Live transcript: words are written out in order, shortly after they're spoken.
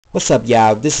What's up,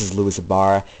 y'all? This is Louis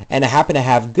Ibarra, and I happen to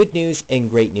have good news and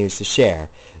great news to share.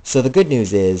 So the good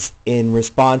news is, in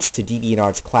response to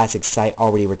DeviantArt's classic site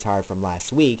already retired from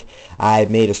last week, I've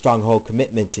made a stronghold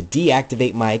commitment to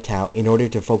deactivate my account in order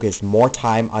to focus more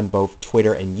time on both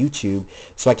Twitter and YouTube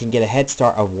so I can get a head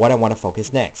start of what I want to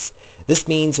focus next. This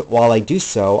means while I do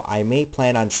so, I may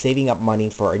plan on saving up money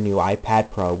for a new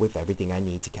iPad Pro with everything I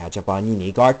need to catch up on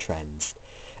unique art trends.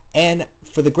 And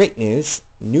for the great news,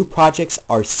 new projects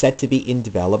are set to be in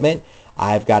development.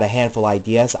 I've got a handful of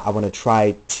ideas. I want to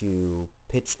try to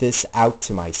pitch this out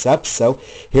to my subs. So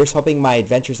here's hoping my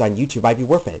adventures on YouTube might be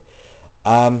worth it.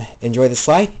 Enjoy the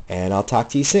slide, and I'll talk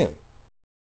to you soon.